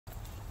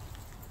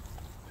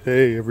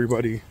Hey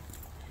everybody,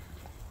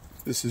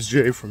 this is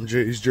Jay from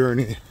Jay's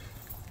Journey.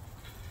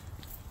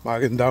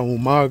 Magandang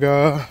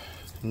umaga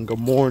and good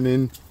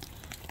morning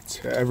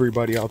to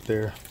everybody out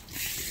there.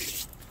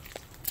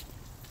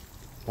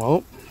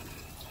 Well,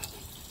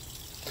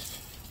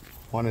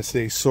 want to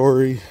say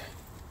sorry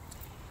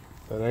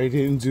that I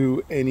didn't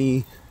do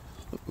any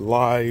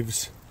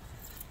lives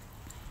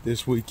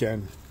this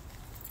weekend.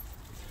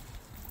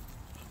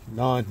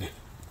 None.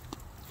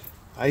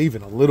 Not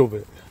even a little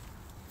bit.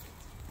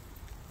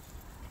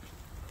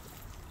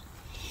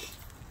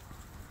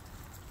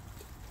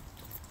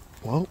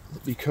 Well,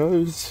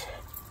 because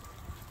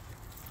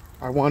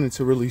I wanted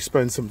to really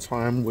spend some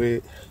time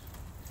with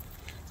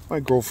my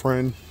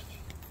girlfriend,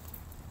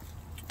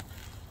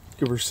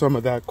 give her some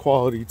of that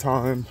quality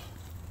time,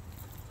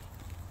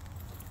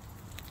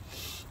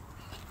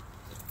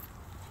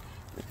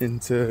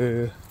 and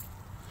to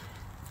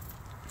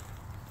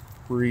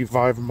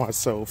revive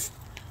myself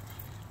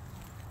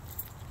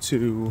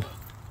to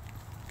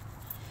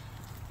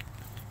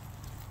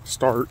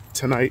start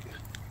tonight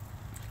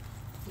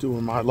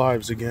doing my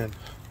lives again,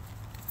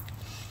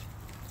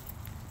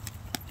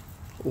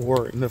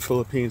 or in the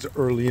Philippines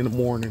early in the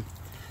morning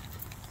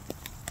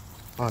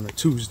on a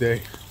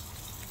Tuesday.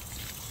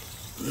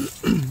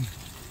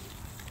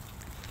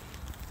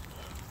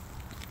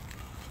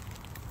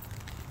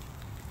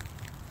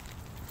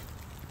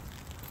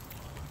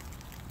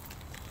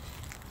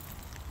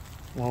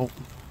 Well,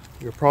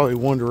 you're probably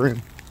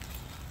wondering,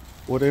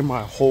 what am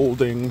I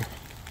holding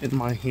in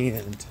my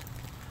hand?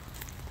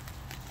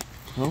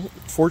 Well,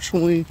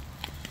 fortunately,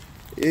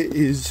 it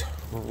is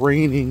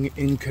raining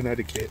in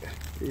Connecticut.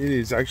 It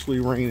is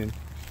actually raining.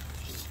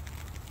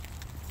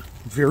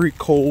 Very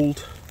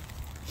cold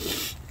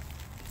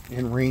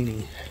and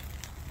rainy.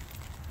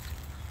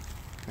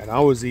 And I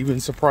was even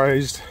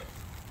surprised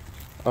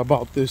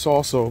about this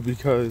also,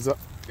 because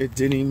it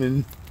didn't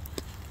even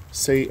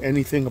say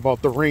anything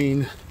about the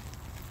rain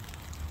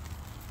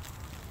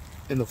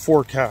in the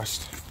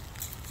forecast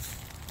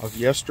of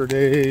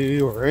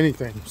yesterday or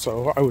anything.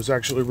 So I was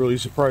actually really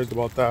surprised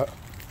about that.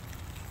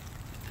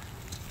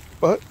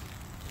 But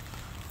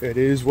it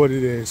is what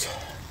it is.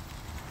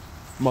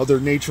 Mother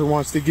Nature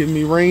wants to give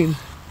me rain.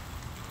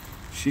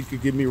 She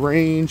could give me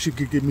rain, she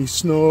could give me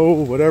snow,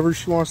 whatever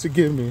she wants to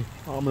give me,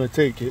 I'm gonna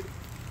take it.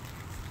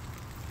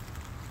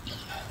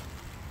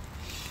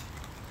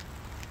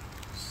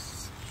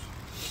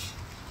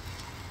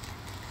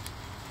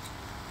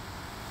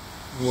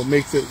 What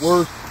makes it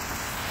worse,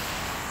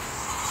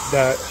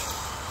 that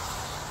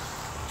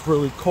it's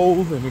really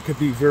cold and it could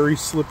be very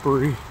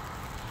slippery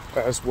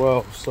as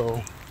well.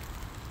 So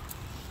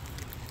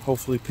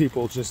hopefully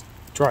people just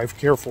drive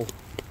careful.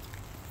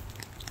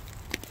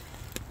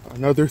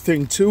 Another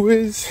thing too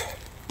is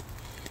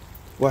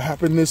what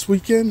happened this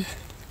weekend,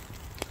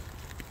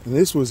 and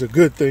this was a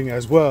good thing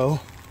as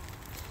well,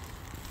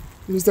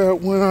 is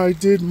that when I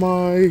did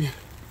remember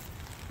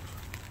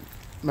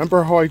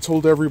how I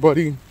told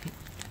everybody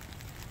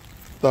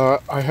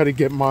that I had to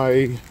get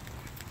my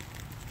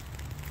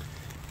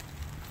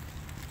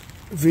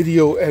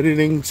video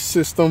editing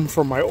system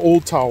from my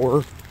old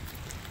tower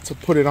to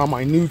put it on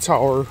my new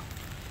tower?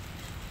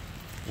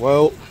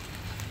 Well,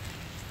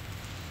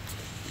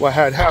 what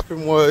had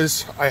happened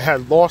was I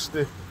had lost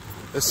the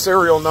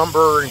serial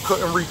number and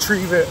couldn't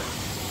retrieve it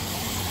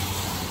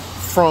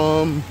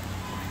from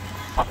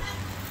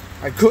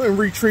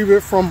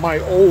my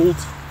old,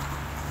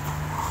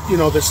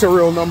 the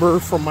serial number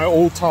from my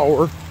old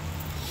tower.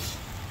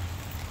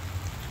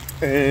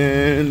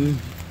 And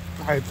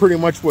I pretty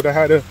much would have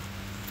had to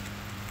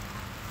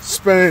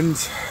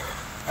spend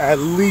at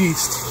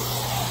least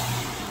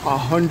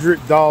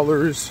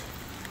 $100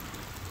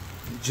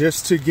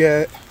 just to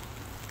get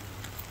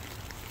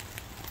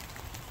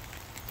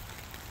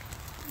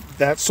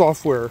that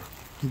software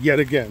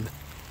yet again.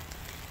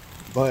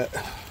 But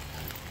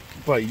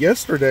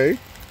yesterday,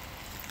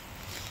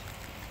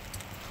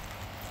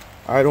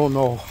 I don't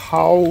know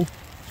how.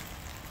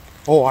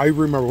 Oh, I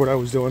remember what I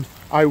was doing.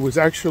 I was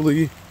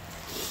actually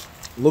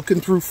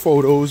looking through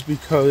photos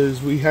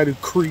because we had to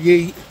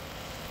create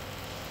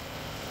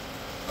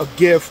a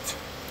gift,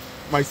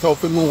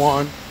 myself and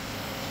Luan,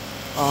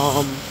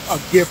 a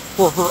gift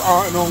for her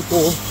aunt and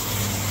uncle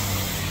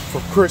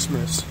for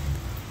Christmas.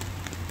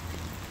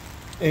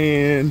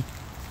 And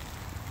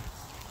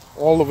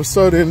all of a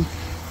sudden,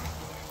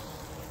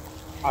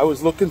 I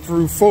was looking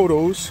through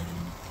photos,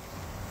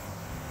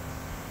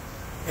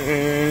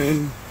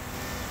 and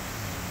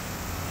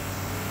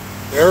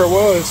there it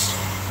was,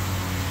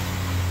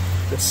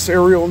 the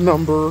serial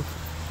number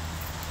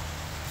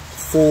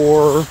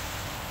for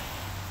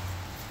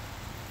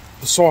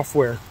the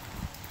software.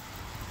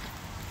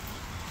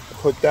 I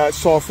put that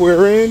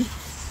software in,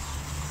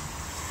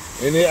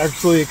 and it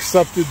actually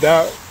accepted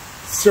that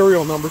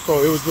serial number,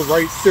 so it was the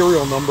right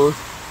serial number.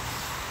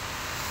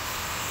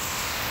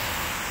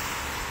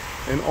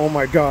 And oh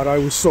my God, I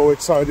was so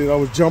excited. I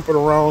was jumping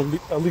around.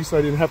 At least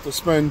I didn't have to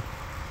spend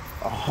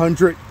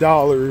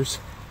 $100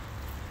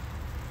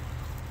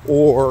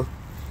 or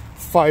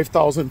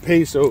 5,000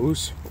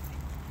 pesos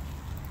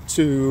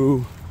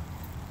to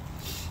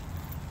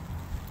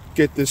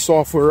get this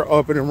software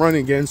up and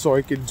running again so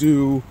I could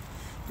do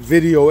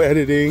video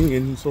editing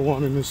and so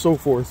on and so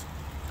forth.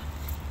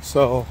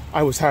 So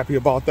I was happy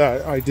about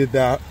that. I did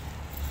that.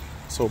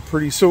 So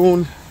pretty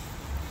soon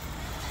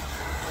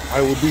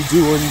I will be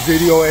doing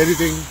video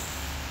editing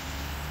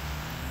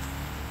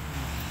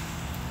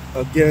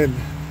again.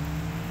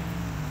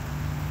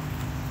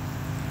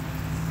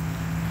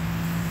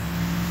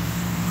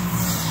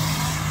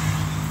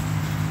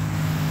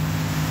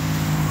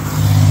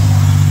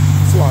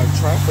 It's a lot of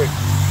traffic.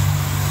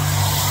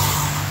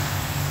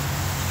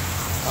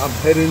 I'm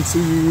heading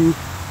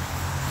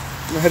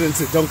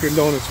to Dunkin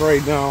Donuts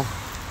right now.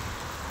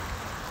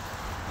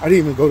 I didn't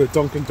even go to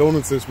Dunkin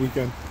Donuts this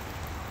weekend.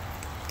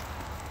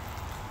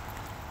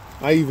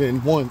 Not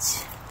even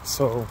once.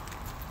 So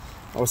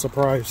I was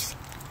surprised.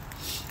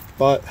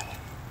 But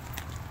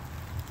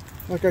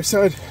like I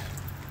said,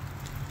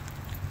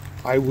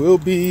 I will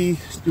be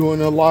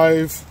doing a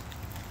live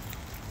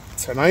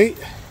tonight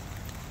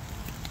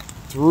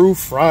through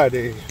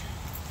Friday.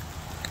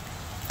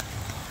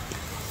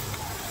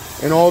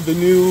 And all the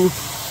new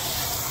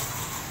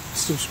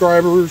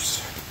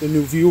subscribers, the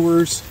new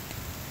viewers,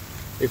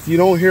 if you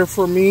don't hear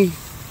from me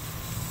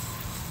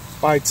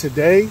by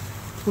today,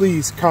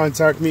 please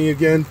contact me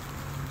again,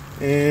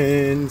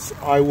 and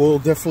I will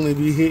definitely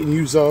be hitting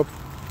yous up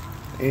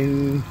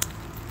and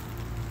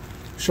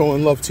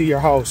showing love to your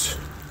house.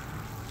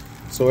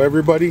 So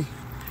everybody,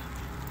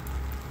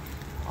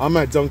 I'm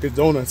at Dunkin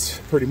Donuts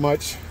pretty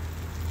much.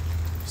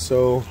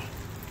 So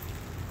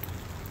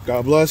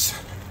God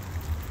bless.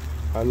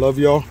 I love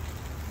y'all,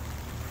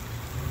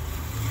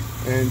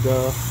 and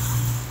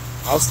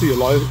I'll see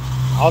you later.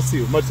 I'll see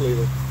you much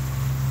later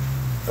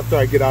after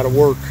I get out of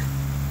work.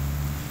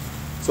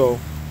 So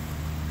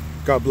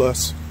God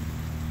bless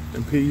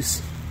and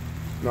peace,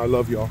 and I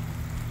love y'all.